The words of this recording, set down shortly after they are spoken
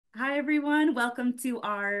Hi, everyone. Welcome to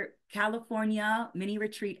our California mini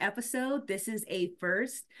retreat episode. This is a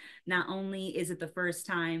first. Not only is it the first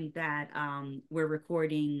time that we're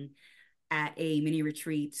recording at a mini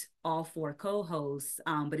retreat, all four co hosts,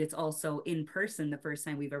 but it's also in person, the first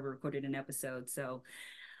time we've ever recorded an episode. So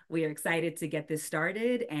we are excited to get this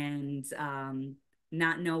started and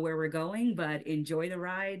not know where we're going, but enjoy the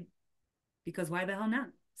ride because why the hell not?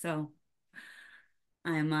 So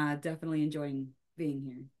I'm definitely enjoying being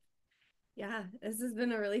here. Yeah, this has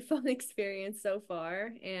been a really fun experience so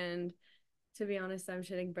far. And to be honest, I'm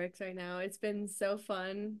shitting bricks right now. It's been so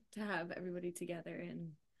fun to have everybody together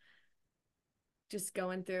and just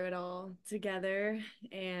going through it all together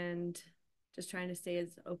and just trying to stay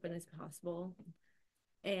as open as possible.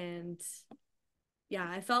 And yeah,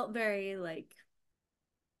 I felt very like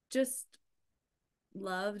just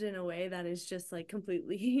loved in a way that is just like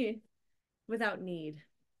completely without need,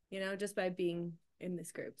 just by being in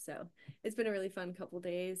this group. So it's been a really fun couple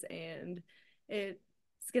days and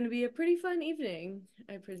it's going to be a pretty fun evening,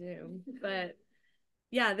 I presume. But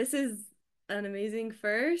yeah, this is an amazing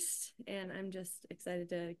first and I'm just excited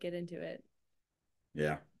to get into it.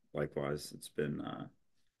 Yeah, likewise. It's been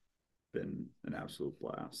an absolute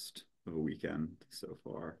blast of a weekend so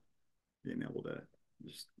far. Being able to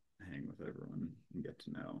just hang with everyone and get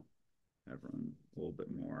to know everyone a little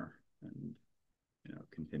bit more and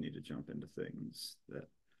continue to jump into things that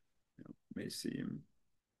may seem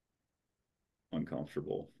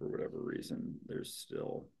uncomfortable for whatever reason. There's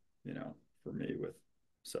still, for me with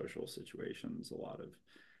social situations, a lot of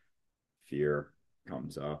fear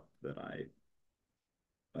comes up that I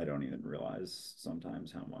don't even realize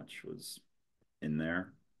sometimes how much was in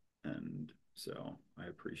there. And so I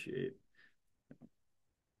appreciate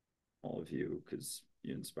all of you because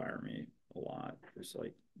you inspire me a lot. Just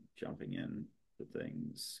like jumping in to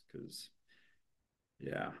things because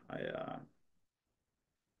yeah, I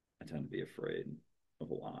tend to be afraid of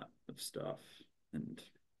a lot of stuff and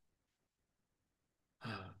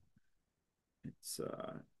it's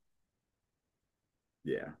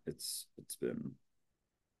yeah, it's been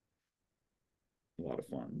a lot of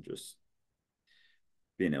fun just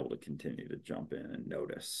being able to continue to jump in and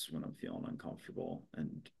notice when I'm feeling uncomfortable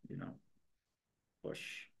and, push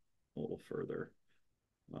a little further.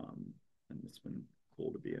 And it's been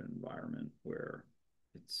cool to be in an environment where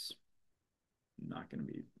it's not going to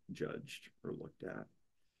be judged or looked at,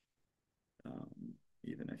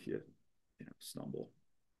 even if stumble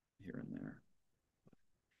here and there.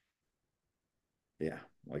 Yeah,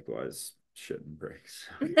 likewise, shitting breaks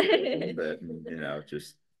a little bit, and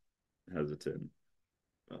just hesitant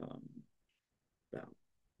um, about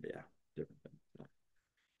yeah, different things.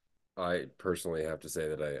 I personally have to say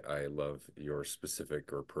that I love your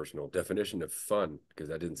specific or personal definition of fun because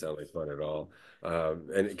that didn't sound like fun at all.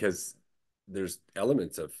 And because there's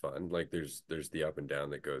elements of fun, like there's the up and down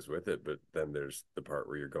that goes with it, but then there's the part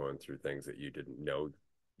where you're going through things that you didn't know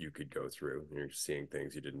you could go through. And you're seeing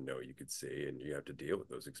things you didn't know you could see, and you have to deal with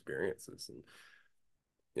those experiences. And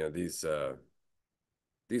you know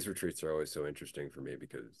these retreats are always so interesting for me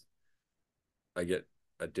because I get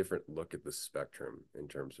a different look at the spectrum in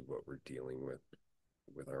terms of what we're dealing with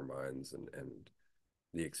our minds and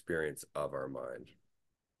the experience of our mind.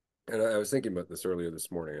 And I was thinking about this earlier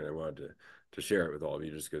this morning, and I wanted to share it with all of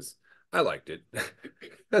you just because I liked it.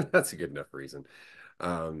 That's a good enough reason.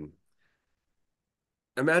 Um,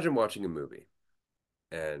 Imagine watching a movie,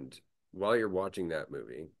 and while you're watching that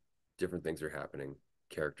movie, different things are happening.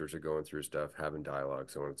 Characters are going through stuff, having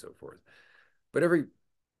dialogue, so on and so forth. But every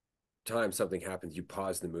time something happens, you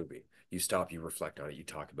pause the movie. You stop, you reflect on it, you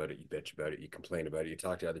talk about it, you bitch about it, you complain about it, you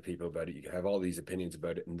talk to other people about it, you have all these opinions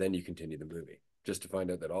about it, and then you continue the movie just to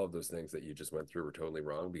find out that all of those things that you just went through were totally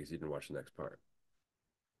wrong because you didn't watch the next part.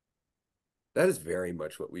 That is very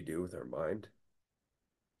much what we do with our mind.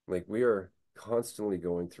 Like we are constantly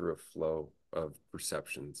going through a flow of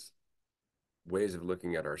perceptions, ways of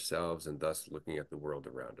looking at ourselves and thus looking at the world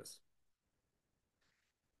around us.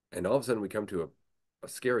 And all of a sudden we come to a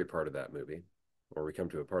scary part of that movie, or we come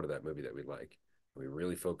to a part of that movie that we like. We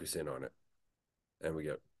really focus in on it and we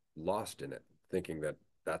get lost in it, thinking that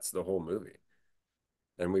that's the whole movie.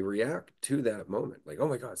 And we react to that moment like, oh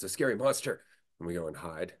my God, it's a scary monster. And we go and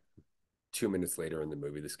hide. 2 minutes later in the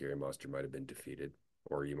movie, the scary monster might have been defeated,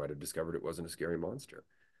 or you might have discovered it wasn't a scary monster.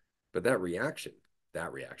 But that reaction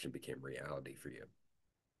became reality for you.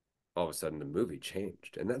 All of a sudden, the movie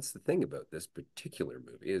changed. And that's the thing about this particular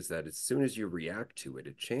movie is that as soon as you react to it,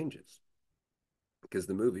 it changes because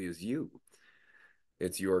the movie is you.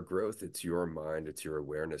 It's your growth, it's your mind, it's your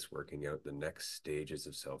awareness working out the next stages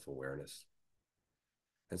of self awareness.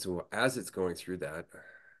 And so, as it's going through that,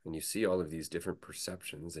 and you see all of these different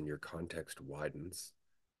perceptions and your context widens,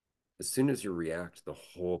 as soon as you react, the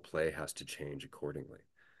whole play has to change accordingly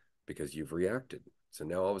because you've reacted. So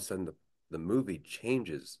now all of a sudden the movie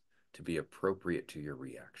changes to be appropriate to your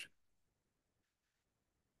reaction.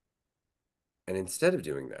 And instead of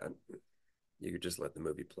doing that, you could just let the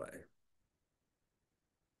movie play.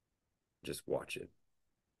 Just watch it.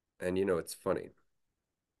 And it's funny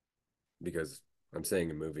because I'm saying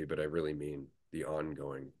a movie, but I really mean the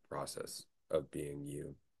ongoing process of being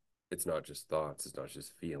you. It's not just thoughts, it's not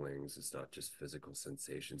just feelings, it's not just physical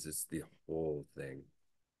sensations, it's the whole thing.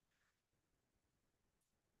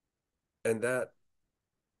 And that,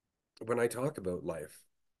 when I talk about life,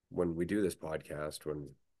 when we do this podcast,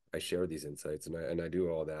 when I share these insights and I do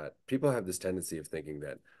all that, people have this tendency of thinking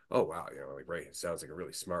that, oh, wow, like Ray sounds like a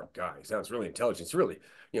really smart guy. He sounds really intelligent. He's really,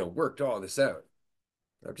 worked all this out.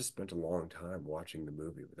 I've just spent a long time watching the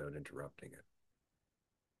movie without interrupting it.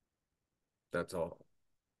 That's all.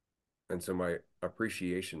 And so my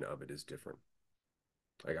appreciation of it is different.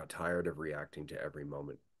 I got tired of reacting to every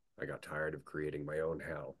moment. I got tired of creating my own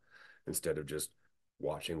hell instead of just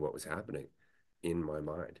watching what was happening in my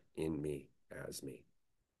mind, in me, as me.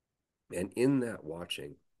 And in that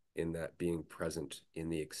watching, in that being present in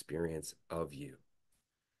the experience of you,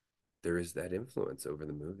 there is that influence over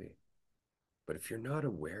the movie. But if you're not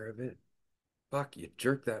aware of it, fuck, you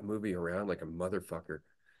jerk that movie around like a motherfucker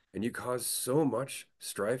and you cause so much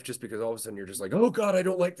strife just because all of a sudden you're just like, oh God, I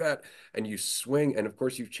don't like that. And you swing. And of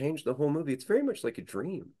course, you've changed the whole movie. It's very much like a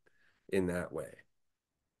dream in that way.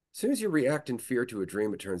 As soon as you react in fear to a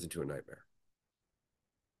dream, it turns into a nightmare.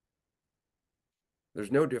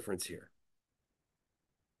 There's no difference here.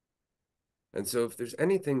 And so if there's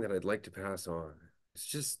anything that I'd like to pass on, it's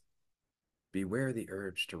just beware the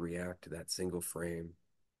urge to react to that single frame,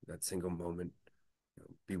 that single moment.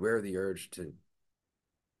 Beware the urge to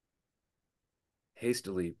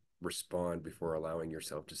hastily respond before allowing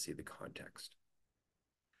yourself to see the context.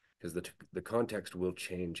 Because the context will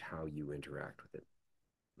change how you interact with it.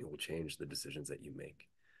 It will change the decisions that you make.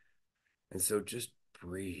 And so just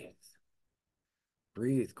breathe.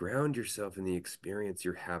 Breathe. Ground yourself in the experience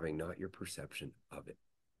you're having, not your perception of it.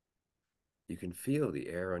 You can feel the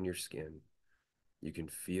air on your skin. You can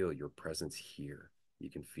feel your presence here. You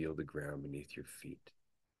can feel the ground beneath your feet.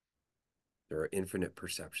 There are infinite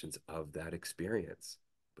perceptions of that experience,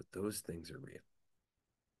 but those things are real.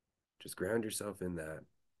 Just ground yourself in that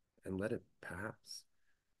and let it pass.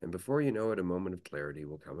 And before you know it, a moment of clarity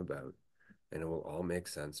will come about and it will all make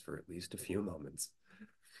sense for at least a few moments.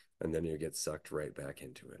 And then you get sucked right back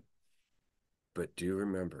into it. But do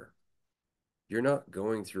remember, you're not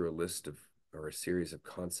going through a list of or a series of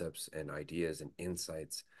concepts and ideas and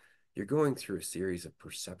insights. You're going through a series of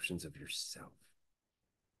perceptions of yourself.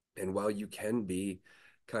 And while you can be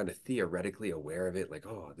kind of theoretically aware of it, like,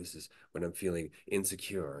 oh, this is when I'm feeling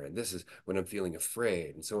insecure, and this is when I'm feeling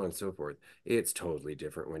afraid, and so on and so forth, it's totally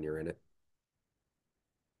different when you're in it.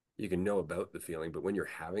 You can know about the feeling, but when you're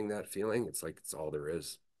having that feeling, it's like it's all there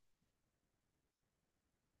is.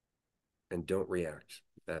 And don't react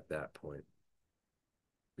at that point,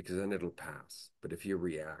 because then it'll pass. But if you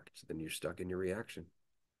react, then you're stuck in your reaction,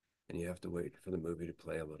 and you have to wait for the movie to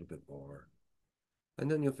play a little bit more. And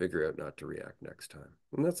then you'll figure out not to react next time.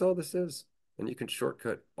 And that's all this is. And you can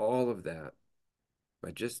shortcut all of that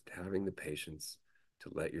by just having the patience to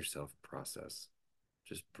let yourself process.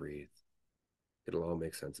 Just breathe. It'll all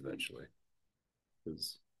make sense eventually.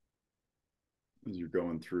 Because as you're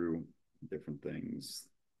going through different things,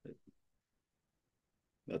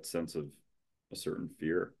 that sense of a certain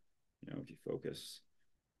fear, if you focus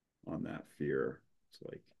on that fear, it's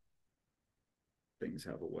like things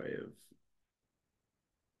have a way of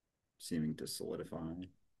seeming to solidify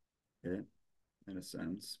it in a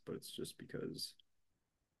sense, but it's just because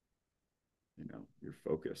you're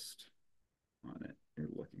focused on it, you're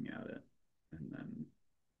looking at it, and then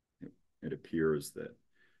it appears that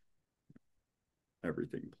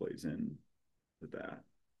everything plays in to that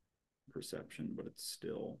perception, but it's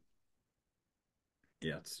still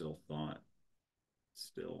thought,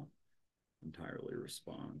 still entirely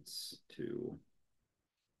response to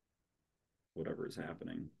whatever is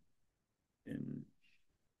happening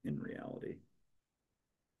in reality.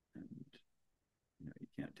 And you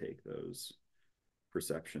can't take those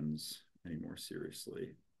perceptions any more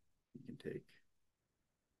seriously. You can take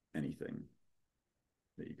anything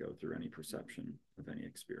that you go through, any perception of any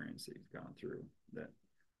experience that you've gone through that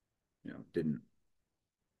didn't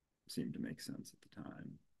seem to make sense at the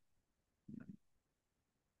time.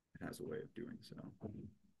 It has a way of doing so.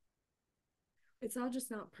 It's all just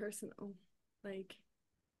not personal. Like,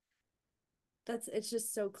 it's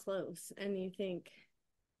just so close. And you think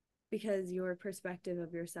because your perspective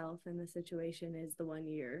of yourself and the situation is the one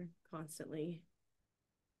you're constantly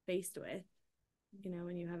faced with,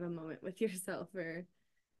 when you have a moment with yourself, or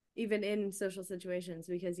even in social situations,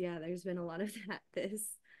 because yeah, there's been a lot of that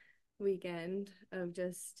this weekend, of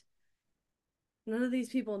just none of these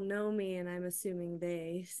people know me, and I'm assuming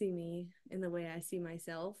they see me in the way I see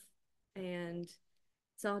myself. And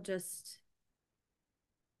it's all just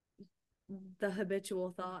the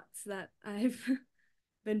habitual thoughts that I've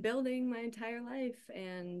been building my entire life.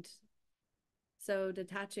 And so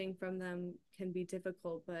detaching from them can be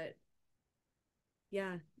difficult, but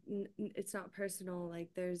yeah, it's not personal. Like,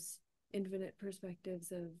 there's infinite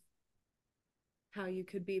perspectives of how you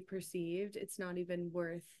could be perceived. It's not even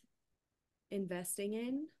worth investing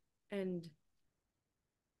in. And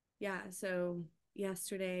yeah, so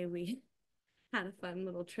yesterday we had a fun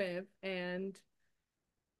little trip, and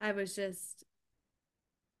I was just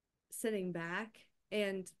sitting back.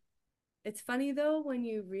 And it's funny though, when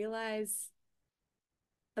you realize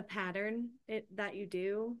a pattern that you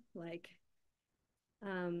do, like,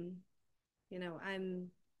 um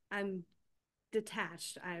I'm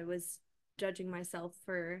detached. I was judging myself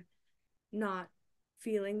for not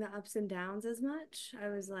feeling the ups and downs as much. I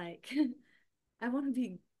was like, I want to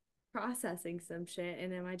be processing some shit,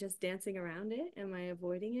 and am I just dancing around it? Am I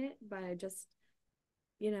avoiding it by just,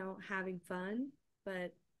 having fun?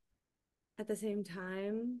 But at the same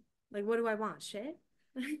time, like, what do I want? Shit.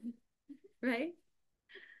 Right?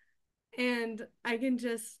 And I can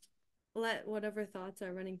just let whatever thoughts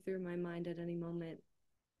are running through my mind at any moment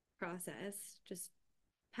process, just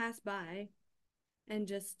pass by, and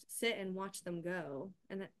just sit and watch them go.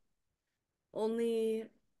 And only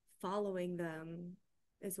following them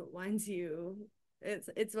is what winds you.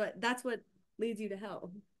 That's what leads you to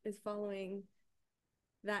hell, is following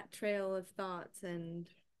that trail of thoughts and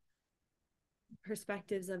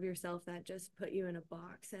perspectives of yourself that just put you in a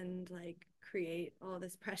box and like create all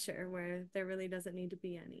this pressure where there really doesn't need to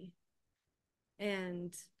be any.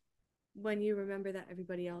 And when you remember that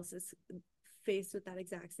everybody else is faced with that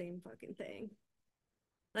exact same fucking thing,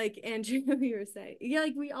 like Andrew, you were saying, yeah,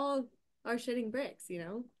 like we all are shitting bricks,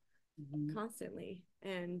 constantly.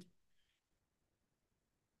 And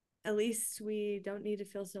at least we don't need to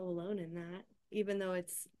feel so alone in that, even though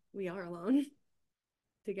we are alone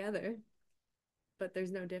together, but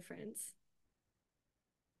there's no difference.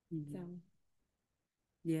 So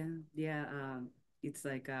yeah, it's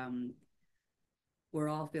like we're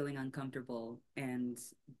all feeling uncomfortable, and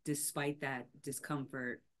despite that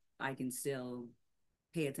discomfort, I can still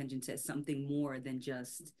pay attention to something more than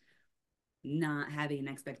just not having an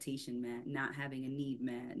expectation met, not having a need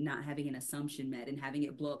met, not having an assumption met, and having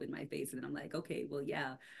it blow up in my face. And then I'm like, okay, well,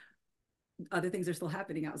 yeah, other things are still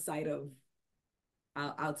happening outside of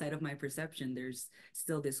my perception. There's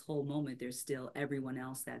still this whole moment. There's still everyone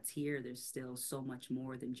else that's here. There's still so much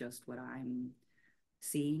more than just what I'm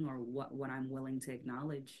seeing, or what I'm willing to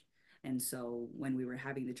acknowledge. And so when we were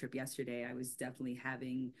having the trip yesterday, I was definitely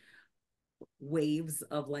having waves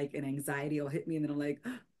of like an anxiety will hit me, and then I'm like,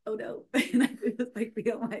 oh no. And I just like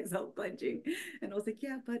feel myself clenching. And I was like,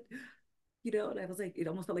 yeah, but and I was like, it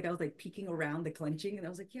almost felt like I was like peeking around the clenching. And I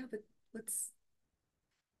was like, yeah, but let's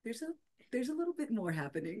there's a there's a little bit more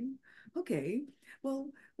happening. Okay. Well,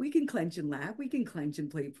 we can clench and laugh, we can clench and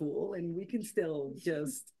play pool, and we can still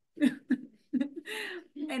just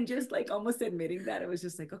and just like almost admitting that, it was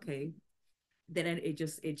just like, okay, then it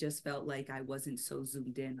just felt like I wasn't so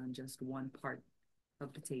zoomed in on just one part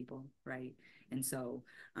of the table, right? And so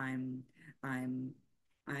I'm I'm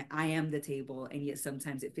I am the table, and yet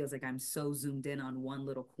sometimes it feels like I'm so zoomed in on one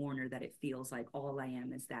little corner that it feels like all I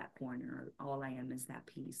am is that corner, or all I am is that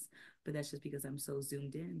piece. But that's just because I'm so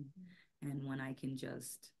zoomed in. And when I can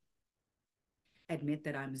just admit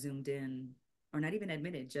that I'm zoomed in, or not even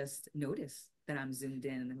admit it, just notice that I'm zoomed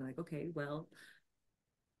in, and be like, okay, well,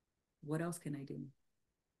 what else can I do?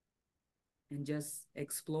 And just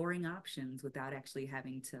exploring options without actually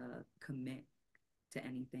having to commit to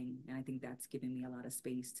anything. And I think that's given me a lot of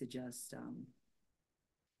space to just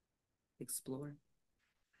explore.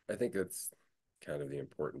 I think that's kind of the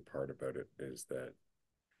important part about it, is that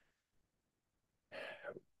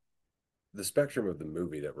the spectrum of the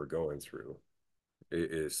movie that we're going through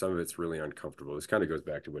is some of it's really uncomfortable. This kind of goes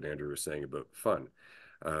back to what Andrew was saying about fun.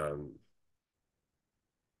 Um,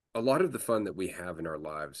 a lot of the fun that we have in our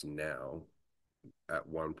lives now, at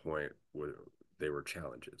one point, they were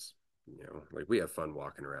challenges. Like we have fun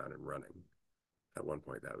walking around and running. At one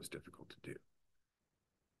point, that was difficult to do.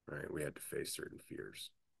 Right? We had to face certain fears.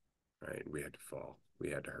 Right? We had to fall. We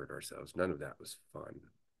had to hurt ourselves. None of that was fun.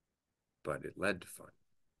 but it led to fun.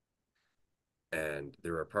 And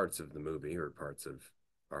there are parts of the movie or parts of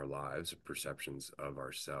our lives, perceptions of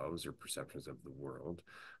ourselves or perceptions of the world.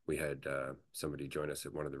 We had somebody join us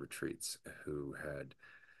at one of the retreats who had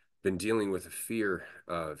been dealing with a fear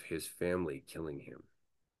of his family killing him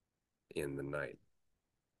in the night.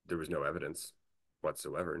 There was no evidence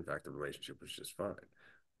whatsoever. In fact, the relationship was just fine.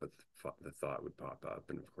 But the thought would pop up.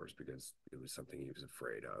 And of course, because it was something he was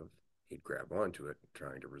afraid of, he'd grab onto it,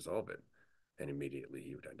 trying to resolve it. And immediately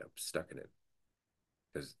he would end up stuck in it.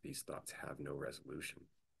 Because these thoughts have no resolution.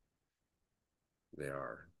 They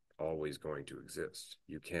are always going to exist.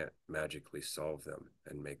 You can't magically solve them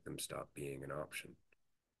and make them stop being an option.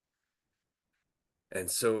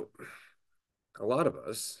 And so a lot of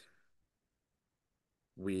us,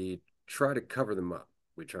 we try to cover them up.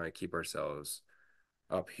 We try and keep ourselves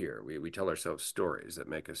up here. We tell ourselves stories that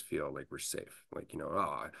make us feel like we're safe. Like,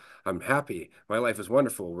 oh, I'm happy. My life is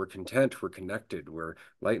wonderful. We're content. We're connected. We're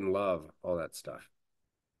light and love, all that stuff.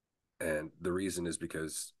 And the reason is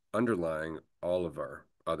because underlying all of our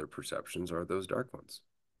other perceptions are those dark ones,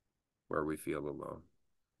 where we feel alone,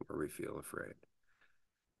 where we feel afraid,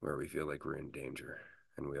 where we feel like we're in danger,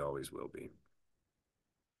 and we always will be.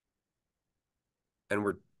 And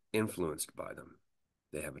we're influenced by them.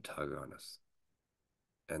 They have a tug on us.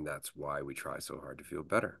 And that's why we try so hard to feel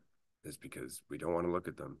better, is because we don't want to look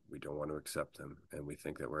at them. We don't want to accept them. And we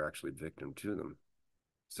think that we're actually victim to them.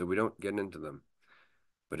 So we don't get into them.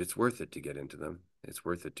 But it's worth it to get into them. It's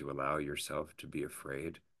worth it to allow yourself to be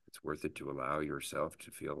afraid. It's worth it to allow yourself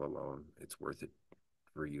to feel alone. It's worth it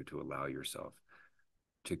for you to allow yourself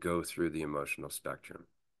to go through the emotional spectrum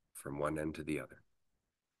from one end to the other,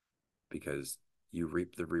 because you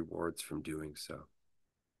reap the rewards from doing so.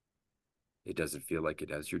 It doesn't feel like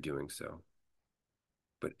it as you're doing so,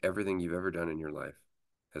 but everything you've ever done in your life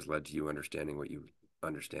has led to you understanding what you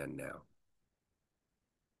understand now.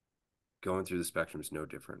 Going through the spectrum is no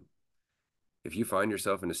different. If you find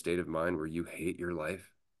yourself in a state of mind where you hate your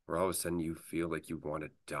life, where all of a sudden you feel like you want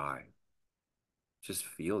to die, just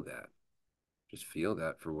feel that. Just feel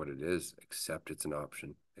that for what it is. Accept it's an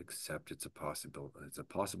option. Accept it's a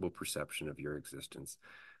possible perception of your existence.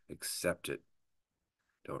 Accept it.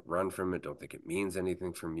 Don't run from it. Don't think it means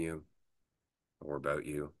anything from you or about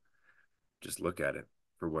you. Just look at it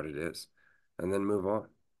for what it is and then move on.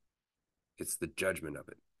 It's the judgment of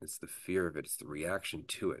it. It's the fear of it. It's the reaction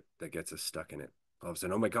to it that gets us stuck in it. All of a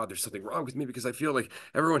sudden, oh my God, there's something wrong with me because I feel like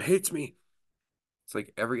everyone hates me. It's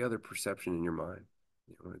like every other perception in your mind.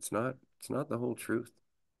 It's not the whole truth.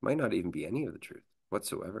 It might not even be any of the truth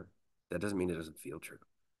whatsoever. That doesn't mean it doesn't feel true.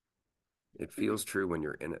 It feels true when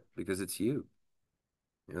you're in it because it's you.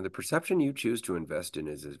 The perception you choose to invest in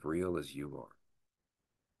is as real as you are.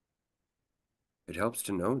 It helps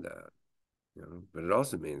to know that, but it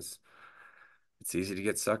also means it's easy to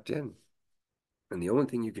get sucked in. And the only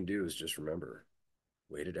thing you can do is just remember,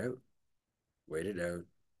 wait it out. Wait it out.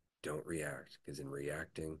 Don't react, because in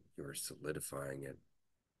reacting, you're solidifying it.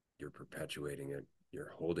 You're perpetuating it.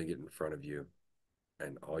 You're holding it in front of you.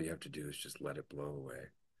 And all you have to do is just let it blow away.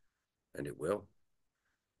 And it will.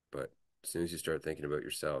 But as soon as you start thinking about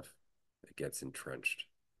yourself, it gets entrenched.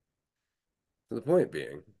 So the point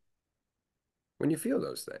being, when you feel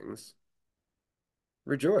those things,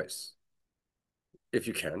 rejoice. If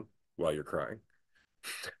you can, while you're crying.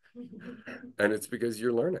 And it's because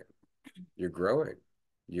you're learning. You're growing.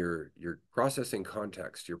 You're processing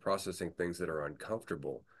context. You're processing things that are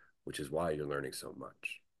uncomfortable, which is why you're learning so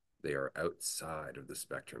much. They are outside of the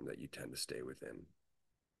spectrum that you tend to stay within.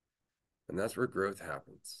 And that's where growth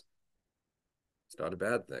happens. It's not a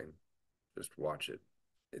bad thing. Just watch it.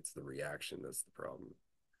 It's the reaction that's the problem.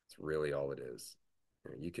 It's really all it is.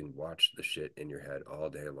 You can watch the shit in your head all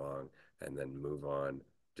day long and then move on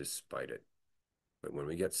despite it. But when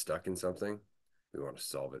we get stuck in something, we want to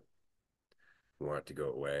solve it. We want it to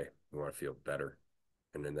go away. We want to feel better.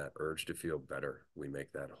 And in that urge to feel better, we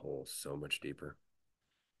make that hole so much deeper.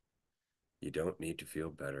 You don't need to feel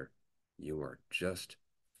better. You are just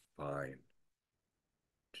fine.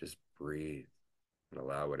 Just breathe and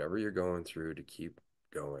allow whatever you're going through to keep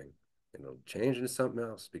going. And it'll change into something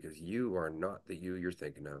else, because you are not the you you're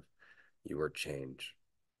thinking of. You are change.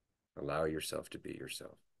 Allow yourself to be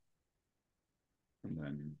yourself. And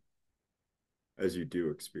then as you do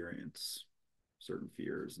experience certain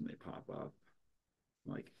fears and they pop up,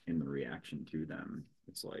 like in the reaction to them,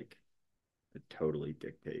 it's like it totally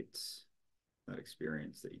dictates that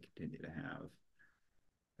experience that you continue to have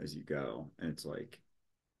as you go. And it's like,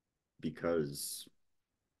 because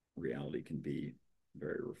reality can be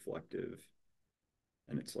very reflective,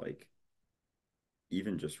 and it's like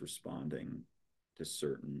even just responding to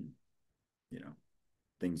certain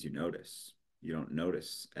things you notice. You don't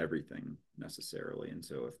notice everything necessarily. And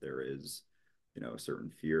so if there is, a certain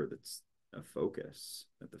fear that's a focus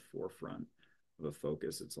at the forefront of a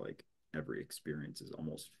focus, it's like every experience is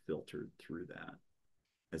almost filtered through that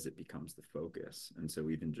as it becomes the focus. And so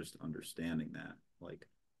even just understanding that, like,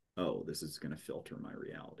 oh, this is going to filter my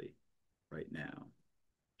reality right now,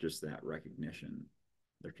 just that recognition,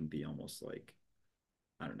 there can be almost like,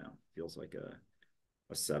 I don't know, feels like a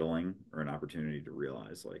settling or an opportunity to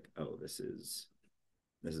realize like, oh, this is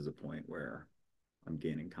a point where I'm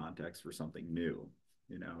gaining context for something new.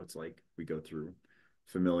 It's like we go through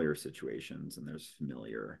familiar situations and there's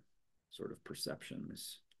familiar sort of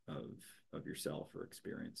perceptions of yourself or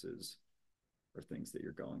experiences or things that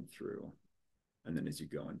you're going through. And then as you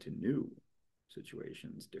go into new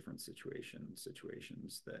situations, different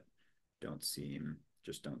situations that don't seem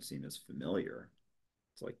as familiar,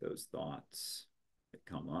 it's like those thoughts that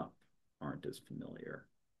come up aren't as familiar.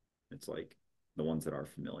 It's like the ones that are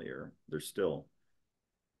familiar, they're still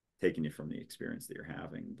taking you from the experience that you're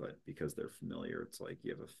having, but because they're familiar, it's like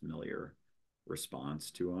you have a familiar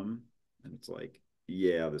response to them. And it's like,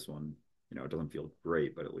 yeah, this one, it doesn't feel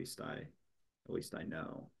great, but at least I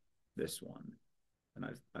know this one. And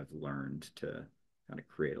I've learned to kind of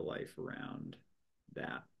create a life around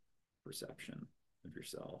that perception of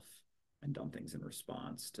yourself and done things in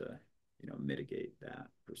response to, mitigate that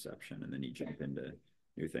perception. And then you jump into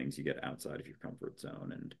new things, you get outside of your comfort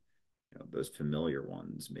zone, and those familiar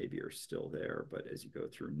ones maybe are still there, but as you go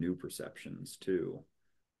through new perceptions too,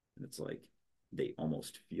 and it's like they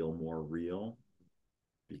almost feel more real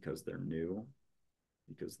because they're new,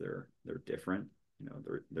 because they're different.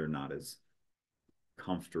 They're not as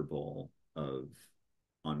comfortable of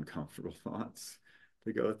uncomfortable thoughts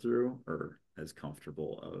to go through, or as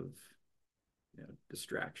comfortable of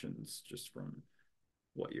distractions just from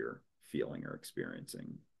what you're feeling or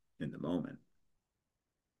experiencing in the moment.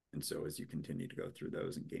 And so as you continue to go through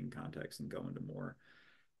those and gain context and go into more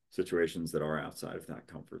situations that are outside of that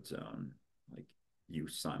comfort zone, like you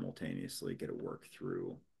simultaneously get to work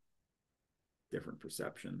through different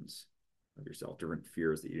perceptions of yourself, different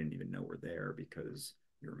fears that you didn't even know were there because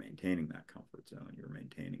you're maintaining that comfort zone, you're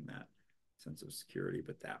maintaining that sense of security,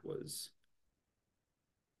 but that was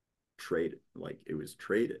traded, like it was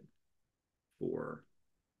traded for,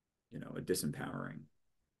 a disempowering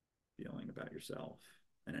feeling about yourself.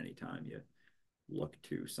 And anytime you look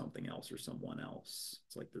to something else or someone else,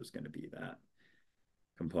 it's like there's going to be that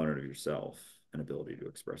component of yourself, an ability to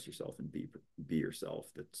express yourself and be yourself,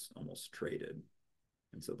 that's almost traded.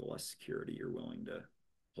 And so the less security you're willing to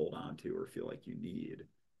hold on to or feel like you need,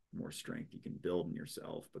 the more strength you can build in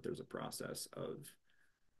yourself. But there's a process of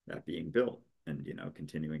that being built and,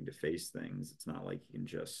 continuing to face things. It's not like you can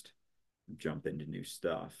just jump into new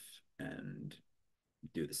stuff and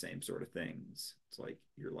do the same sort of things. It's like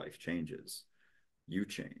your life changes, you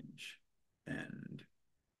change. And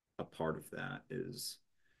a part of that is,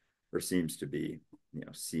 or seems to be,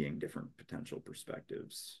 seeing different potential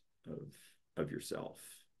perspectives of yourself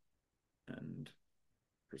and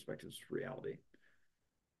perspectives of reality.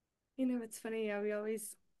 It's funny. Yeah,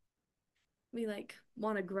 we like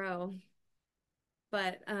want to grow,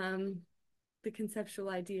 but the conceptual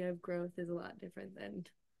idea of growth is a lot different than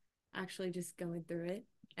actually just going through it.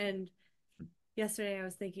 And yesterday I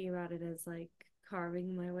was thinking about it as like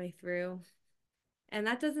carving my way through. And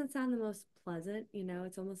that doesn't sound the most pleasant,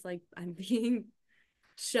 it's almost like I'm being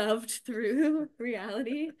shoved through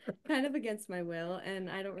reality kind of against my will. And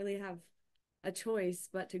I don't really have a choice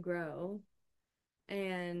but to grow.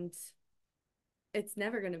 And it's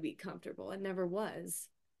never going to be comfortable. It never was.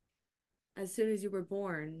 As soon as you were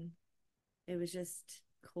born, it was just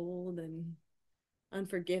cold and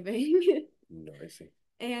unforgiving. No, I see.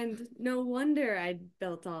 And no wonder I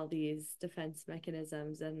built all these defense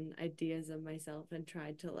mechanisms and ideas of myself and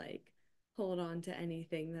tried to like hold on to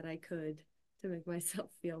anything that I could to make myself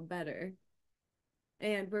feel better.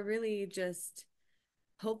 And we're really just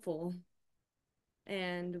hopeful.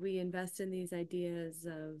 And we invest in these ideas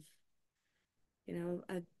of,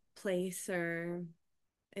 a place or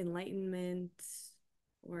enlightenment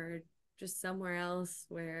or just somewhere else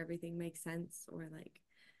where everything makes sense, or like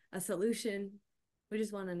a solution. We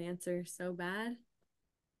just want an answer so bad.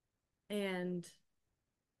 And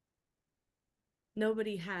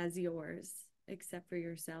nobody has yours except for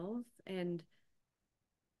yourself. And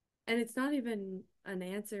it's not even an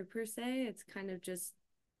answer per se. It's kind of just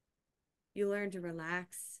you learn to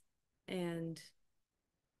relax, and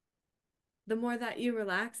the more that you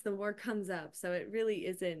relax, the more comes up. So it really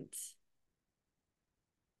isn't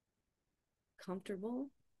comfortable.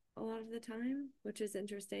 a lot of the time, which is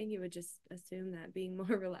interesting. You would just assume that being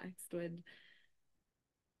more relaxed would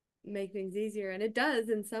make things easier, and it does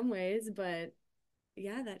in some ways, but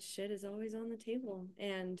yeah, that shit is always on the table.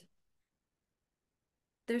 And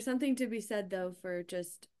there's something to be said though for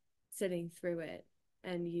just sitting through it,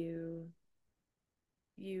 and you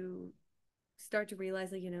start to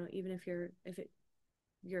realize, like, even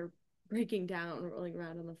you're breaking down, rolling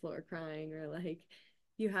around on the floor crying, or like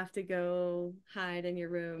you have to go hide in your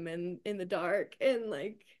room and in the dark and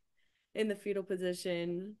like in the fetal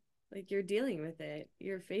position, like you're dealing with it,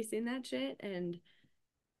 you're facing that shit, and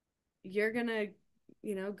you're gonna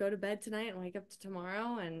go to bed tonight and wake up to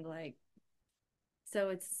tomorrow, and like, so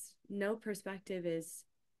it's no perspective is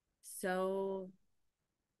so,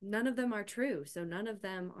 none of them are true, so none of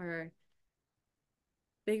them are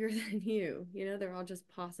bigger than they're all just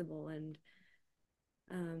possible. And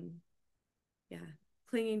um yeah,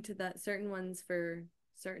 clinging to that certain ones for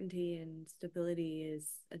certainty and stability is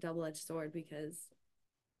a double-edged sword, because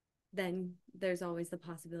then there's always the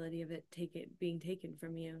possibility of it being taken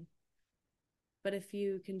from you. But if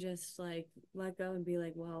you can just like let go and be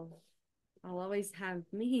like, well, I'll always have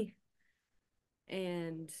me,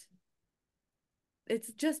 and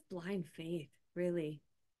it's just blind faith, really.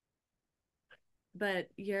 But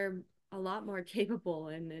you're a lot more capable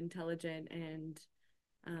and intelligent and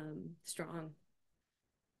strong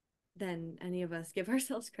than any of us give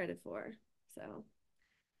ourselves credit for. So,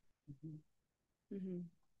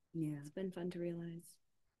 Yeah. it's been fun to realize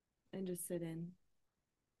and just sit in.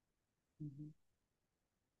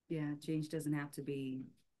 Yeah, change doesn't have to be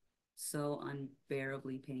so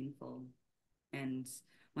unbearably painful. And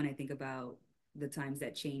when I think about the times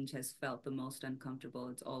that change has felt the most uncomfortable,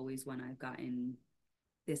 it's always when I've gotten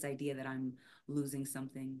this idea that I'm losing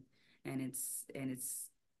something, and it's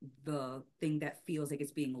the thing that feels like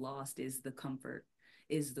it's being lost is the comfort,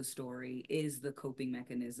 is the story, is the coping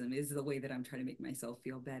mechanism, is the way that I'm trying to make myself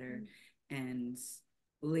feel better. And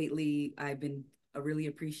lately I've been really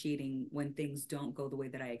appreciating when things don't go the way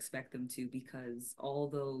that I expect them to, because all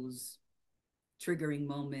those triggering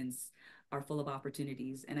moments are full of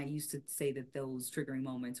opportunities. And I used to say that those triggering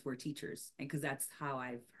moments were teachers. And because that's how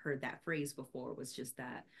I've heard that phrase before, was just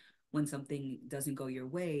that when something doesn't go your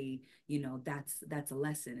way, that's a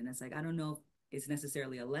lesson. And it's like, I don't know if it's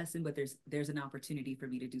necessarily a lesson, but there's an opportunity for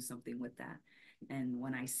me to do something with that. And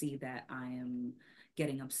when I see that I am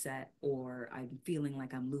getting upset, or I'm feeling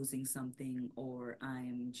like I'm losing something, or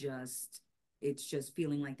it's just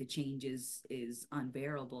feeling like the change is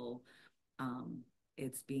unbearable,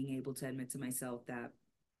 it's being able to admit to myself that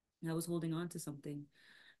I was holding on to something,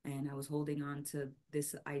 and I was holding on to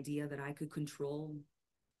this idea that I could control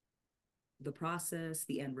the process,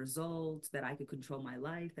 the end result, that I could control my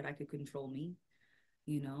life, that I could control me,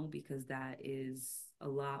 because that is a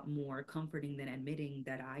lot more comforting than admitting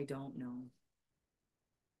that I don't know,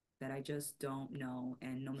 that I just don't know.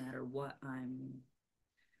 And no matter what I'm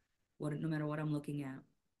looking at,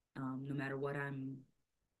 no matter what I'm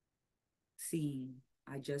seeing,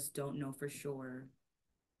 I just don't know for sure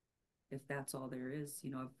if that's all there is,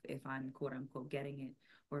 if I'm quote unquote getting it,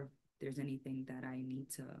 or if there's anything that I need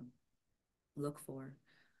to look for.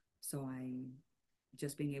 So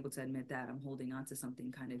just being able to admit that I'm holding on to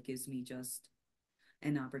something kind of gives me just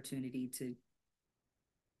an opportunity to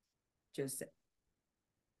just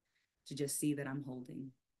see that I'm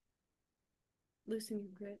holding. Loosen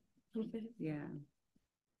your grip a little bit. Yeah.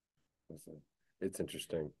 It's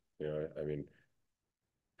interesting. I mean,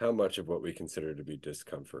 how much of what we consider to be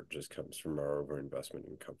discomfort just comes from our overinvestment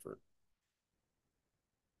in comfort?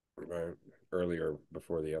 Right. Earlier,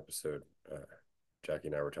 before the episode, Jackie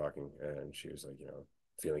and I were talking, and she was like,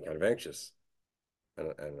 feeling kind of anxious.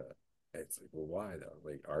 And it's like, well, why though?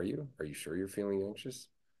 Like, are you sure you're feeling anxious?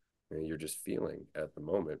 I mean, you're just feeling at the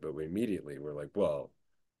moment, but we're like, well,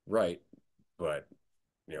 right, but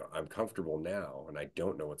I'm comfortable now, and I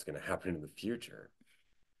don't know what's going to happen in the future.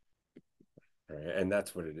 Right? And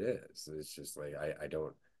that's what it is. It's just like I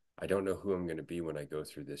don't know who I'm going to be when I go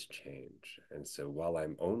through this change. And so while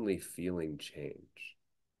I'm only feeling change,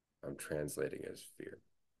 I'm translating as fear.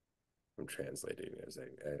 I'm translating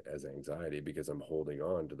as anxiety, because I'm holding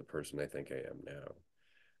on to the person I think I am now.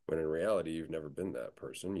 When in reality, you've never been that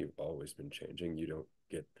person. You've always been changing. You don't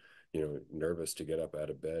get, nervous to get up out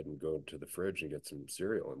of bed and go to the fridge and get some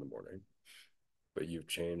cereal in the morning, but you've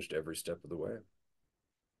changed every step of the way.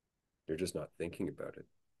 You're just not thinking about it.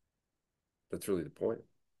 That's really the point.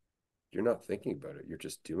 You're not thinking about it. You're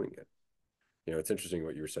just doing it. It's interesting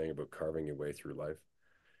what you were saying about carving your way through life.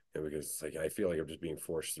 And because it's like, I feel like I'm just being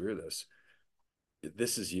forced through this.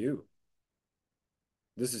 This is you.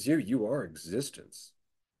 This is you. You are existence.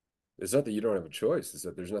 It's not that you don't have a choice, it's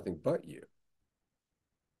that there's nothing but you.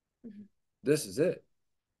 This is it.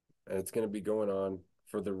 And it's going to be going on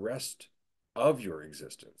for the rest of your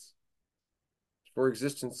existence. For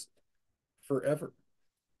existence forever.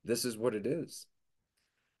 This is what it is.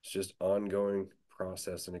 It's just ongoing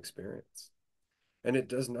process and experience. And it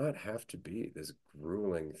does not have to be this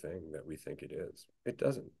grueling thing that we think it is. It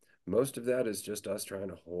doesn't. Most of that is just us trying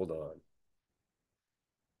to hold on.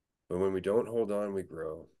 But when we don't hold on, we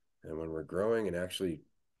grow. And when we're growing and actually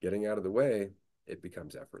getting out of the way, it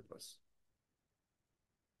becomes effortless.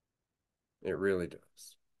 It really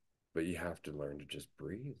does. But you have to learn to just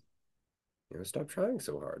breathe. You know, stop trying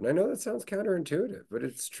so hard. And I know that sounds counterintuitive, but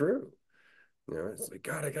it's true. You know, it's like,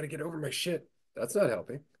 God, I got to get over my shit. That's not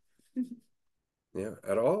helping. Yeah,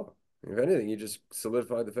 at all. If anything, you just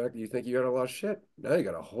solidify the fact that you think you got a lot of shit. Now you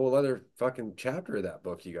got a whole other fucking chapter of that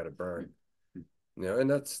book you got to burn. You know, and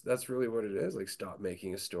that's really what it is. Like, stop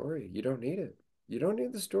making a story. You don't need it. You don't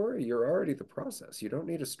need the story. You're already the process. You don't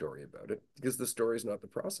need a story about it because the story is not the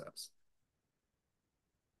process.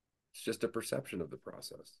 It's just a perception of the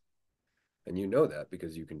process. And you know that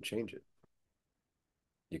because you can change it.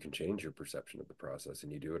 You can change your perception of the process,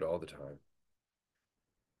 and you do it all the time.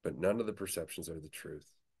 But none of the perceptions are the truth.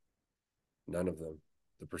 None of them.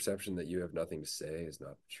 The perception that you have nothing to say is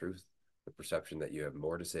not the truth. The perception that you have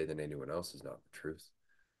more to say than anyone else is not the truth.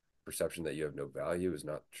 The perception that you have no value is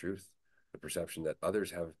not the truth. The perception that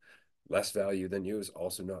others have less value than you is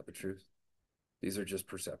also not the truth. These are just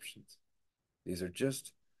perceptions. These are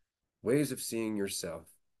just ways of seeing yourself.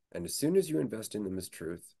 And as soon as you invest in them as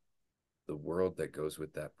truth, the world that goes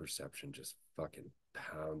with that perception just fucking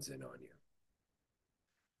pounds in on you.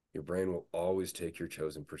 Your brain will always take your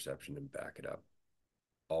chosen perception and back it up.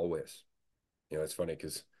 Always. You know, it's funny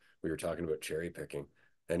because we were talking about cherry picking,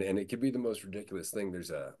 and it could be the most ridiculous thing.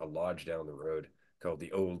 There's a lodge down the road called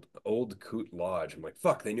the Old Coot Lodge. I'm like,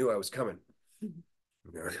 fuck, they knew I was coming.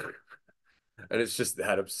 And it's just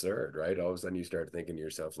that absurd, right? All of a sudden you start thinking to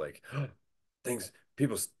yourself like, oh,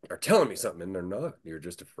 people are telling me something, and they're not. You're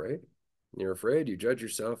just afraid. You're afraid, you judge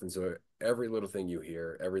yourself, and so every little thing you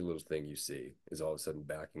hear, every little thing you see is all of a sudden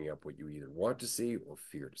backing up what you either want to see or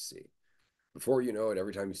fear to see. Before you know it,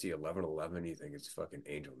 every time you see 1111, you think it's fucking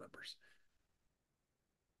angel numbers.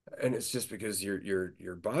 And it's just because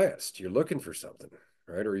you're biased. You're looking for something,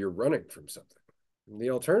 right? Or you're running from something. And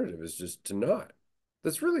the alternative is just to not.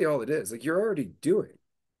 That's really all it is. Like, you're already doing.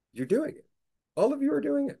 You're doing it. All of you are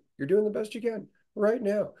doing it. You're doing the best you can right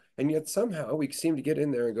now. And yet somehow we seem to get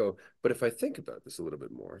in there and go, but if I think about this a little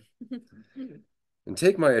bit more and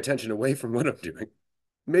take my attention away from what I'm doing,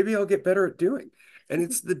 maybe I'll get better at doing. And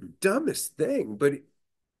it's the dumbest thing. But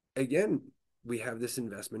again, we have this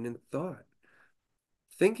investment in thought.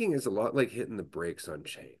 Thinking is a lot like hitting the brakes on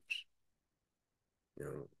change. You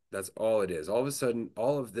know, that's all it is. All of a sudden,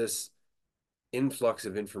 all of this influx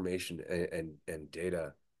of information and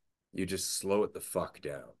data, you just slow it the fuck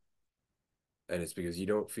down. And it's because you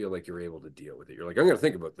don't feel like you're able to deal with it. You're like, I'm going to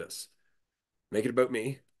think about this, make it about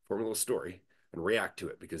me, form a little story, and react to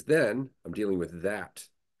it, because then I'm dealing with that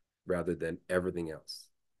rather than everything else.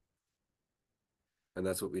 And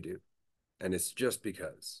that's what we do. And it's just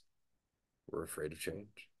because we're afraid of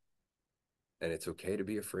change. And it's okay to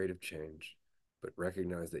be afraid of change, but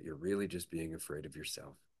recognize that you're really just being afraid of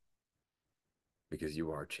yourself, because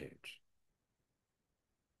you are change.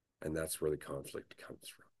 And that's where the conflict comes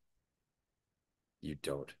from. You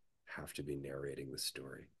don't have to be narrating the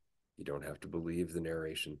story. You don't have to believe the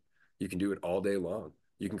narration. You can do it all day long.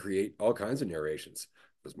 You can create all kinds of narrations.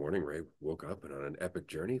 This morning, Ray woke up and on an epic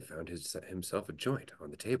journey found himself a joint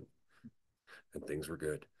on the table, and things were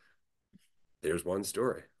good. There's one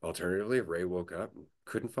story. Alternatively, Ray woke up and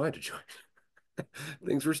couldn't find a joint.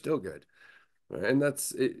 Things were still good. And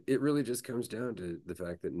that's it. It really just comes down to the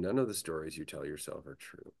fact that none of the stories you tell yourself are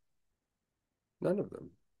true. None of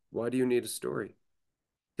them. Why do you need a story?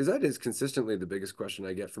 Because that is consistently the biggest question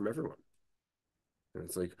I get from everyone. And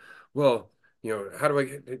it's like, well, you know, how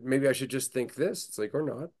do maybe I should just think this. It's like, or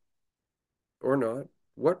not. Or not.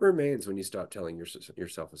 What remains when you stop telling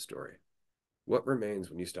yourself a story? What remains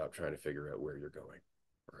when you stop trying to figure out where you're going,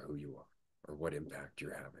 or who you are, or what impact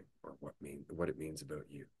you're having, or what it means about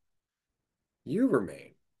you? You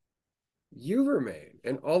remain. You remain,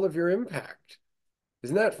 and all of your impact.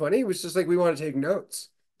 Isn't that funny? It was just like we want to take notes.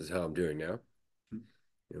 This is how I'm doing now.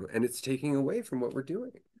 You know, and it's taking away from what we're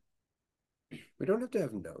doing. We don't have to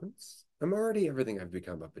have notes. I'm already everything I've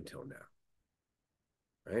become up until now.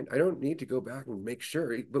 Right? I don't need to go back and make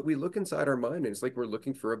sure, but we look inside our mind and it's like we're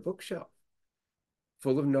looking for a bookshelf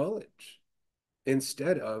full of knowledge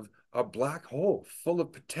instead of a black hole full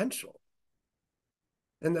of potential.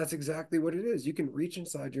 And that's exactly what it is. You can reach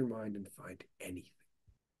inside your mind and find anything.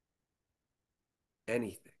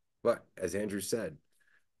 Anything. But as Andrew said,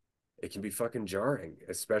 it can be fucking jarring,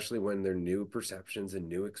 especially when there are new perceptions and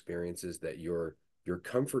new experiences that your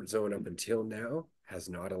comfort zone up until now has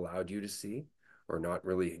not allowed you to see or not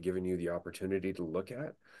really given you the opportunity to look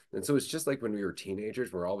at. And so it's just like when we were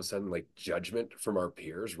teenagers, where all of a sudden like judgment from our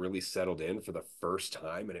peers really settled in for the first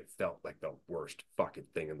time, and it felt like the worst fucking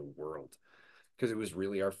thing in the world because it was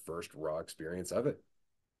really our first raw experience of it.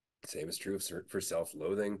 Same is true for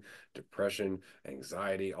self-loathing, depression,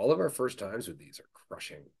 anxiety. All of our first times with these are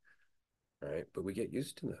crushing, right? But we get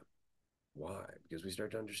used to them. Why? Because we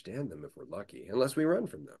start to understand them if we're lucky, unless we run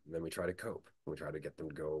from them. And then we try to cope. We try to get them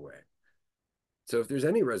to go away. So if there's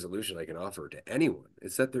any resolution I can offer to anyone,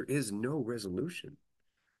 it's that there is no resolution.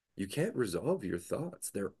 You can't resolve your thoughts.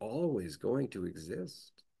 They're always going to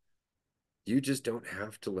exist. You just don't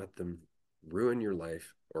have to let them ruin your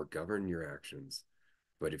life or govern your actions.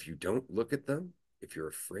 But if you don't look at them, if you're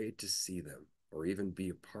afraid to see them or even be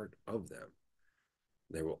a part of them,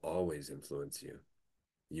 they will always influence you.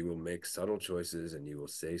 You will make subtle choices and you will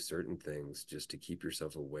say certain things just to keep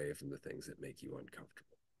yourself away from the things that make you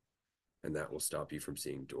uncomfortable. And that will stop you from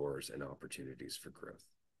seeing doors and opportunities for growth.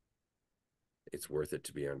 It's worth it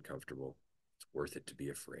to be uncomfortable. It's worth it to be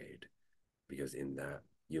afraid, because in that,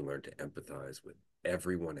 you learn to empathize with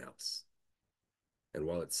everyone else. And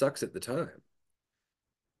while it sucks at the time,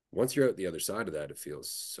 once you're out the other side of that, it feels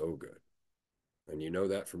so good. And you know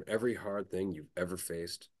that from every hard thing you've ever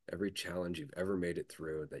faced, every challenge you've ever made it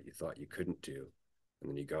through that you thought you couldn't do.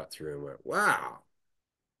 And then you got through and went, wow,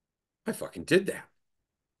 I fucking did that.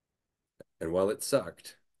 And while it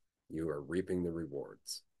sucked, you are reaping the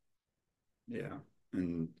rewards. Yeah.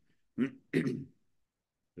 And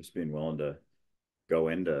just being willing to go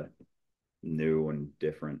into new and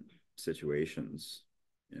different situations,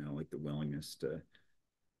 like the willingness to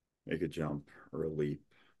make a jump or a leap,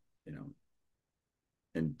 you know,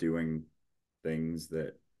 and doing things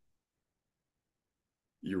that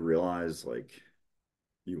you realize like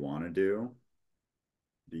you want to do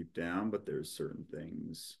deep down, but there's certain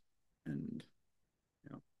things and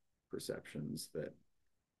perceptions that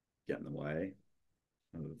get in the way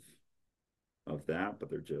of that, but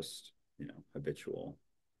they're just habitual,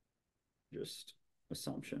 just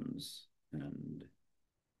assumptions, and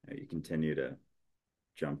you continue to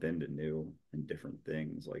jump into new and different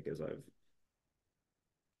things. Like as I've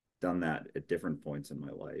done that at different points in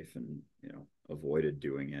my life and avoided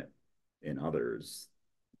doing it in others,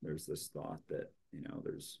 there's this thought that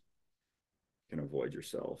there's can avoid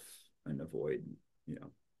yourself and avoid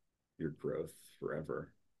your growth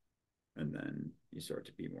forever. And then you start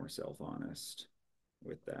to be more self-honest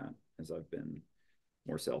with that. As I've been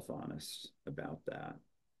more self-honest about that,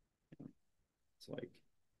 it's like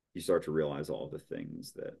you start to realize all the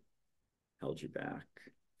things that held you back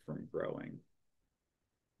from growing,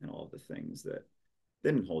 and all the things that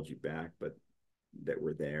didn't hold you back, but that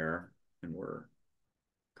were there and were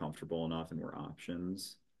comfortable enough and were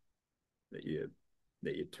options that you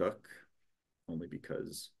took only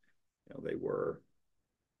because they were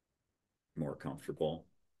more comfortable.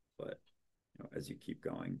 But as you keep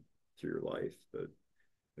going through your life,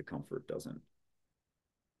 the comfort doesn't,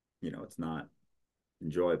 it's not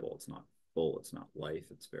enjoyable, it's not full, it's not life,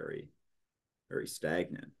 it's very, very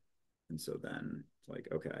stagnant. And so then it's like,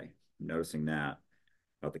 okay, I'm noticing that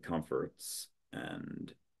about the comforts,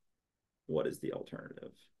 and what is the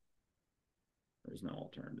alternative? There's no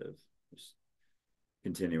alternative. Just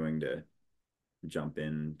continuing to jump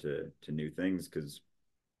into new things, because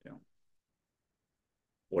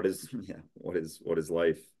what is what is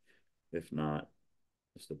life if not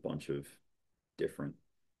just a bunch of different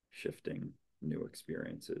shifting new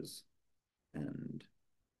experiences? And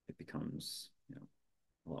it becomes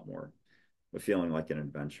a lot more a feeling like an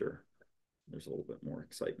adventure. There's a little bit more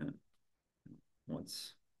excitement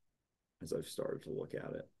once, as I've started to look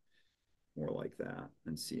at it more like that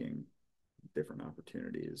and seeing different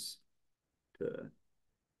opportunities to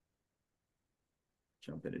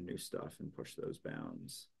jump into new stuff and push those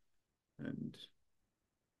bounds and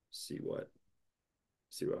see what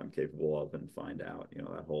I'm capable of, and find out,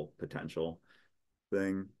 that whole potential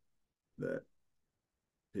thing that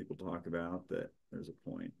people talk about, that there's a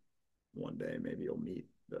point one day maybe you'll meet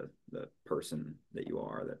the person that you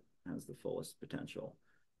are that has the fullest potential.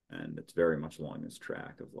 And it's very much along this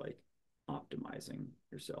track of like optimizing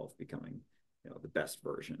yourself, becoming the best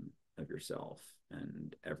version of yourself.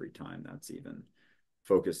 And every time that's even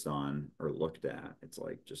focused on or looked at, it's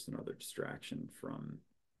like just another distraction from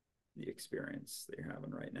the experience that you're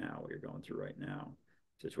having right now, what you're going through right now.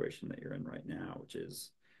 situation that you're in right now, which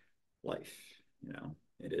is life. You know,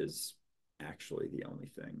 it is actually the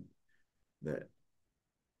only thing that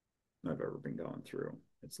I've ever been going through.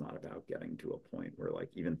 It's not about getting to a point where like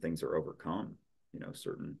even things are overcome, you know,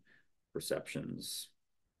 certain perceptions,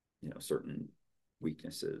 you know, certain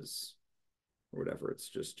weaknesses or whatever. It's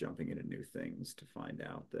just jumping into new things to find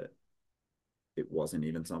out that it wasn't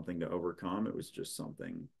even something to overcome. It was just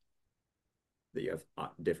something that you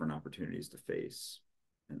have different opportunities to face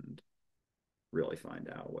and really find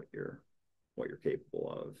out what you're capable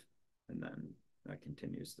of. And then that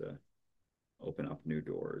continues to open up new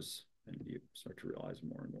doors, and you start to realize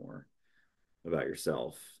more and more about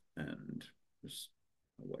yourself and just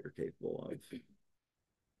what you're capable of.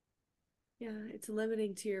 Yeah, it's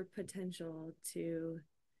limiting to your potential to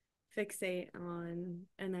fixate on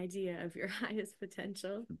an idea of your highest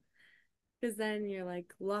potential. Because then you're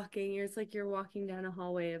like it's like you're walking down a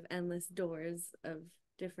hallway of endless doors of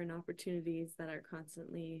different opportunities that are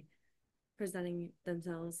constantly presenting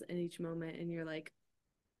themselves in each moment. And you're like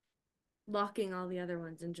locking all the other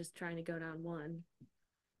ones and just trying to go down one.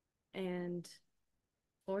 And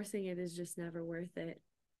forcing it is just never worth it.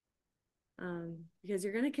 Because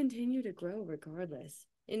you're going to continue to grow regardless.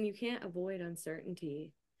 And you can't avoid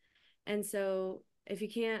uncertainty. And so if you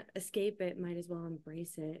can't escape it, might as well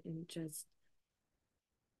embrace it and just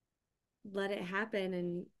let it happen.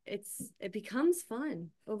 And it becomes fun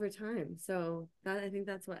over time. So I think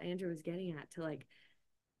that's what Andrew was getting at, to like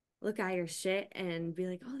look at your shit and be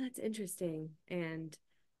like, oh, that's interesting. And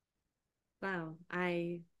wow,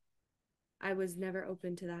 I was never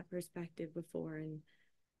open to that perspective before. And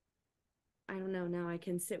I don't know, now I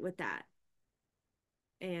can sit with that.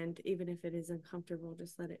 And even if it is uncomfortable,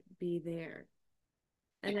 just let it be there.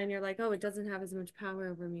 And then you're like, oh, it doesn't have as much power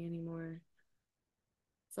over me anymore.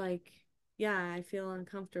 It's like, yeah, I feel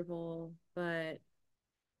uncomfortable, but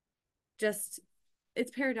just,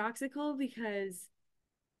 it's paradoxical because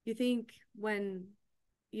you think when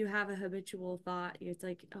you have a habitual thought, it's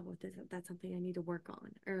like, oh, that's something I need to work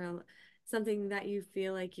on, or something that you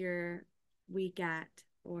feel like you're weak at,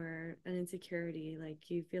 or an insecurity,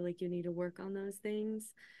 like you feel like you need to work on those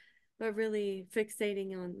things. But really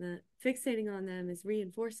fixating on them is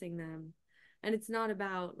reinforcing them. And it's not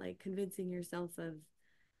about like convincing yourself of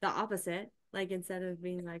the opposite. Like instead of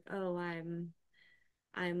being like, oh, I'm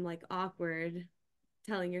like awkward,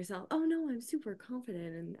 telling yourself, oh no, I'm super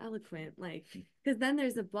confident and eloquent, like, because then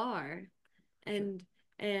there's a bar, and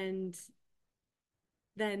and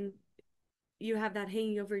then you have that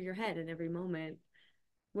hanging over your head in every moment.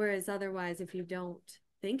 Whereas otherwise, if you don't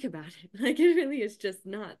think about it, like it really is just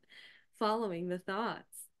not following the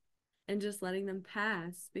thoughts and just letting them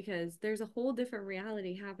pass, because there's a whole different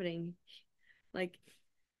reality happening, like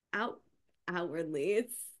outwardly.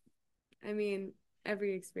 I mean,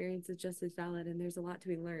 every experience is just as valid, and there's a lot to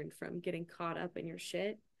be learned from getting caught up in your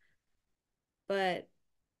shit. But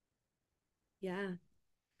yeah,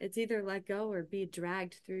 it's either let go or be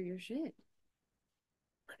dragged through your shit.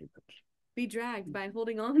 Be dragged by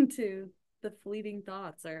holding on to the fleeting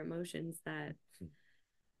thoughts or emotions that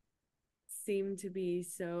seem to be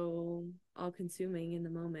so all-consuming in the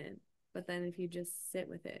moment. But then if you just sit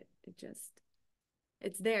with it,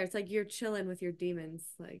 it's there. It's like you're chilling with your demons,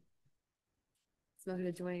 like smoking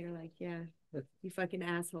a joint. You're like, yeah, you fucking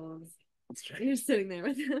assholes. You're sitting there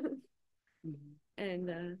with them. Mm-hmm.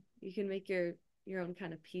 And you can make your own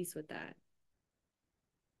kind of peace with that.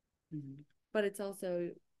 Mm-hmm. But it's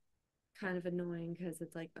also kind of annoying because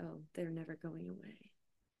it's like, oh, they're never going away.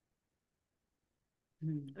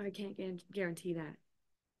 I can't guarantee that.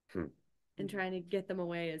 And trying to get them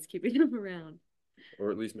away is keeping them around.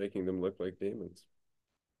 Or at least making them look like demons.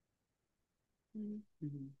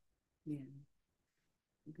 Mm-hmm. Yeah.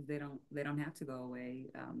 Because they don't have to go away.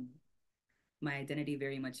 My identity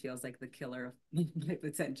very much feels like the killer of my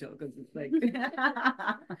potential, because it's like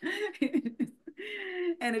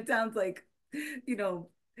and it sounds like, you know,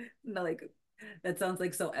 like that sounds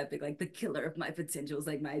like so epic, like the killer of my potential is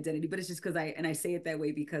like my identity. But it's just because I say it that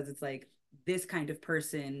way because it's like this kind of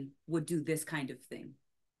person would do this kind of thing.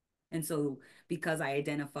 And so because I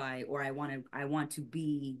identify, or I want to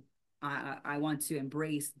be, I want to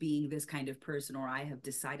embrace being this kind of person, or I have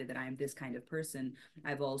decided that I am this kind of person,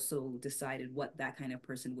 I've also decided what that kind of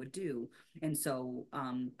person would do. And so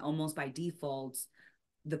almost by default,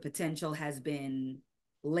 the potential has been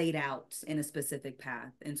laid out in a specific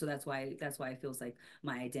path. And so that's why it feels like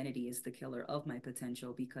my identity is the killer of my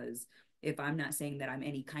potential, because if I'm not saying that I'm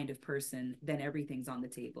any kind of person, then everything's on the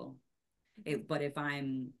table. But if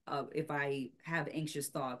I have anxious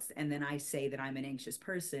thoughts and then I say that I'm an anxious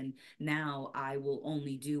person, now I will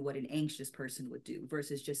only do what an anxious person would do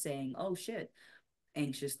versus just saying, oh shit,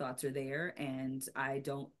 anxious thoughts are there and I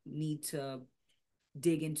don't need to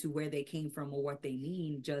dig into where they came from or what they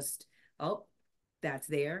mean. Just, oh, that's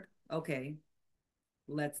there. Okay.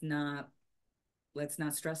 Let's not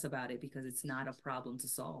stress about it because it's not a problem to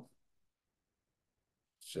solve.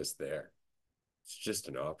 It's just there. It's just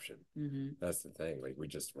an option. Mm-hmm. That's the thing. Like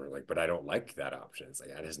we're like, but I don't like that option. It's like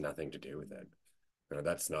that has nothing to do with it. You know,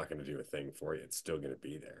 that's not going to do a thing for you. It's still going to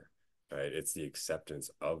be there. Right? It's the acceptance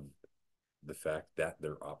of the fact that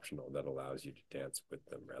they're optional that allows you to dance with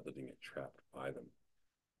them rather than get trapped by them.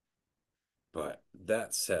 But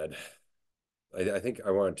that said, I think I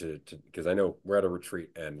wanted to because I know we're at a retreat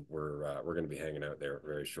and we're going to be hanging out there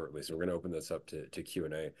very shortly. So we're going to open this up to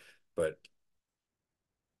Q&A. But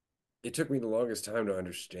it took me the longest time to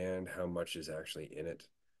understand how much is actually in it.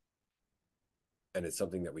 And it's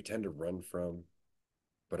something that we tend to run from.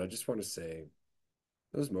 But I just want to say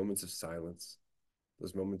those moments of silence,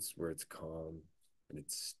 those moments where it's calm and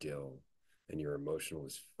it's still and you're emotional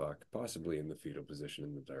as fuck, possibly in the fetal position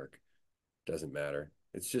in the dark, doesn't matter.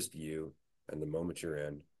 It's just you and the moment you're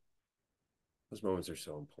in. Those moments are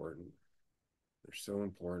so important. They're so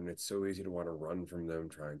important. It's so easy to want to run from them,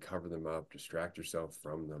 try and cover them up, distract yourself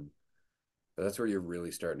from them. But that's where you're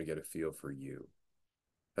really starting to get a feel for you.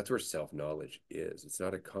 That's where self-knowledge is. It's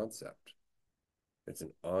not a concept. It's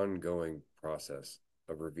an ongoing process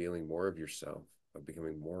of revealing more of yourself, of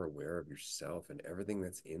becoming more aware of yourself and everything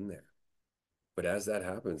that's in there. But as that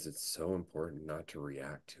happens, it's so important not to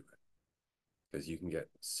react to it because you can get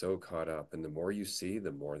so caught up. And the more you see,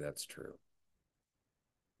 the more that's true.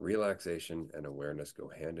 Relaxation and awareness go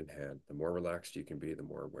hand in hand. The more relaxed you can be, the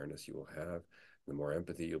more awareness you will have, the more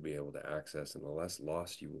empathy you'll be able to access, and the less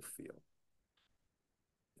lost you will feel.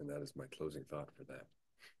 And that is my closing thought for that.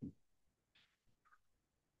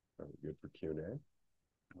 Are we good for Q&A?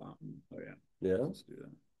 Oh yeah. Yeah. Let's do that.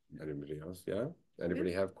 Yeah. Anybody else? Yeah.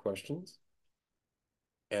 Anybody have questions?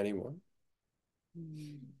 Anyone?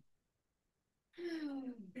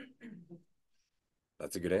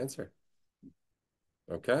 That's a good answer.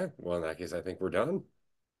 Okay. Well, in that case, I think we're done.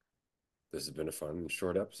 This has been a fun,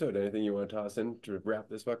 short episode. Anything you want to toss in to wrap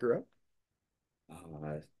this fucker up?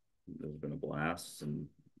 It's been a blast, and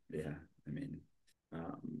yeah, I mean,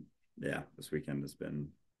 yeah, this weekend has been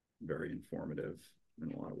very informative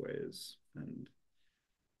in a lot of ways, and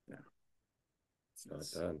yeah, it's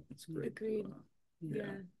not done. It's great. Agreed.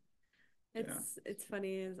 Yeah. It's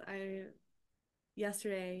funny is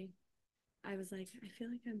yesterday I was like, I feel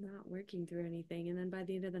like I'm not working through anything. And then by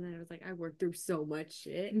the end of the night, I was like, I worked through so much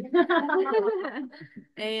shit.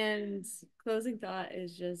 And closing thought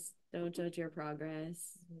is just don't judge your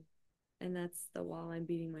progress. And that's the wall I'm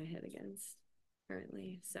beating my head against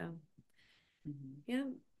currently. So, yeah,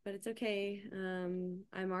 but it's okay.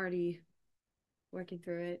 I'm already working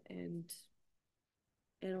through it and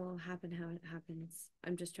it'll happen how it happens.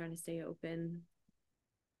 I'm just trying to stay open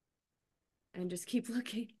and just keep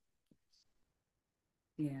looking.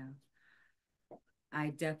 Yeah. I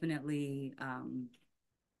definitely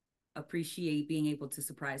appreciate being able to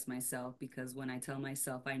surprise myself because when I tell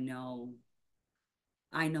myself I know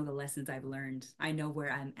the lessons I've learned. I know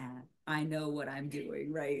where I'm at. I know what I'm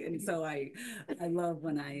doing, right? And so I love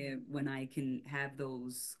when I can have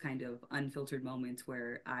those kind of unfiltered moments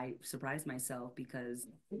where I surprise myself because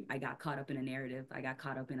I got caught up in a narrative. I got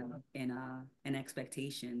caught up in an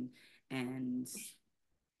expectation, and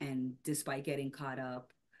despite getting caught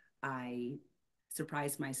up, I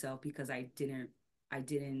surprised myself because I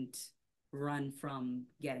didn't run from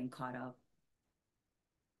getting caught up.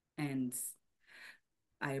 And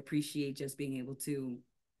I appreciate just being able to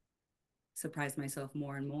surprise myself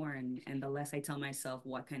more and more. And the less I tell myself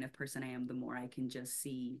what kind of person I am, the more I can just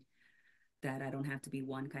see that I don't have to be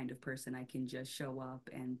one kind of person. I can just show up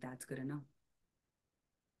and that's good enough.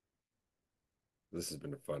 This has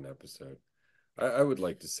been a fun episode. I would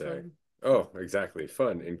like to say, oh, exactly.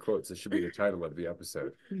 Fun in quotes. This should be the title of the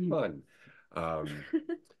episode. Fun.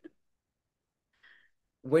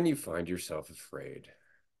 When you find yourself afraid,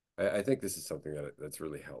 I think this is something that's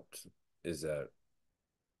really helped is that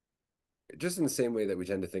just in the same way that we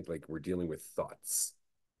tend to think like we're dealing with thoughts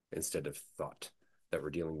instead of thought, that we're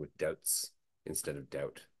dealing with doubts instead of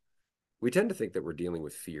doubt. We tend to think that we're dealing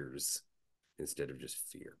with fears instead of just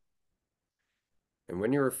fear. And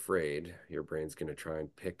when you're afraid, your brain's going to try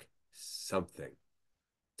and pick something.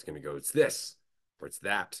 It's going to go, it's this or it's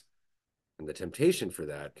that. And the temptation for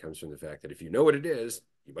that comes from the fact that if you know what it is,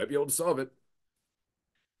 you might be able to solve it.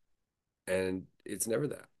 And it's never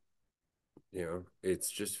that. You know,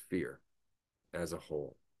 it's just fear as a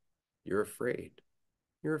whole. You're afraid.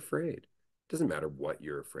 You're afraid. Doesn't matter what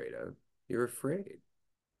you're afraid of. You're afraid.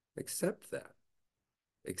 Accept that.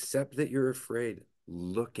 Accept that you're afraid.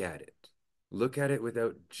 Look at it. Look at it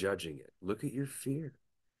without judging it. Look at your fear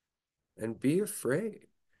and be afraid.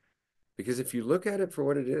 Because if you look at it for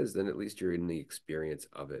what it is, then at least you're in the experience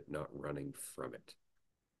of it, not running from it.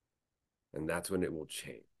 And that's when it will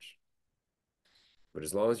change. But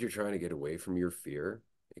as long as you're trying to get away from your fear,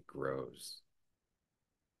 it grows.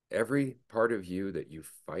 Every part of you that you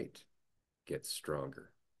fight gets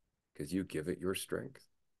stronger because you give it your strength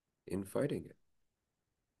in fighting it.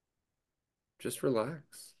 Just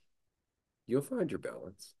relax. You'll find your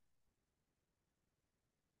balance.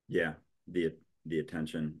 Yeah, the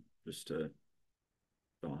attention just to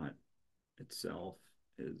thought itself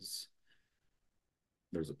is,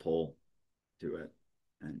 there's a pull to it,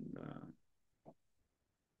 and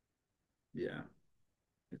yeah,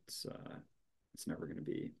 it's never going to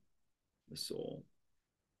be the sole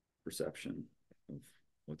perception of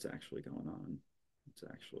what's actually going on, what's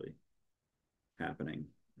actually happening.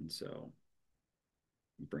 And so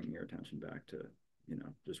bringing your attention back to, you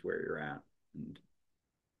know, just where you're at, and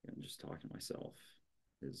just talking to myself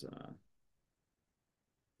is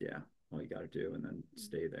yeah, all you got to do, and then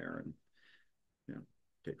stay there and, you know,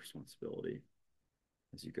 take responsibility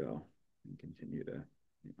as you go, and continue to,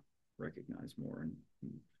 you know, recognize more and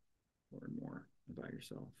more about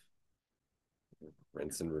yourself.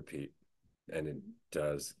 Rinse and repeat. And it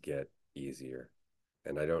does get easier.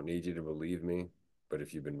 And I don't need you to believe me, but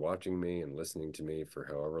if you've been watching me and listening to me for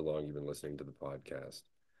however long you've been listening to the podcast,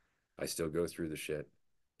 I still go through the shit.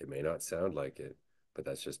 It may not sound like it, but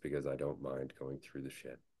that's just because I don't mind going through the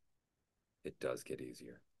shit. It does get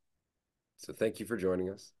easier. So thank you for joining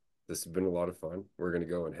us. This has been a lot of fun. We're going to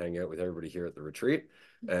go and hang out with everybody here at the retreat,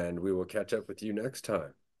 and we will catch up with you next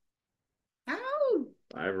time. Ow!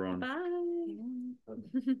 Bye, everyone. Bye.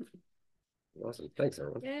 Awesome. Thanks,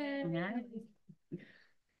 everyone. Yay. Yeah.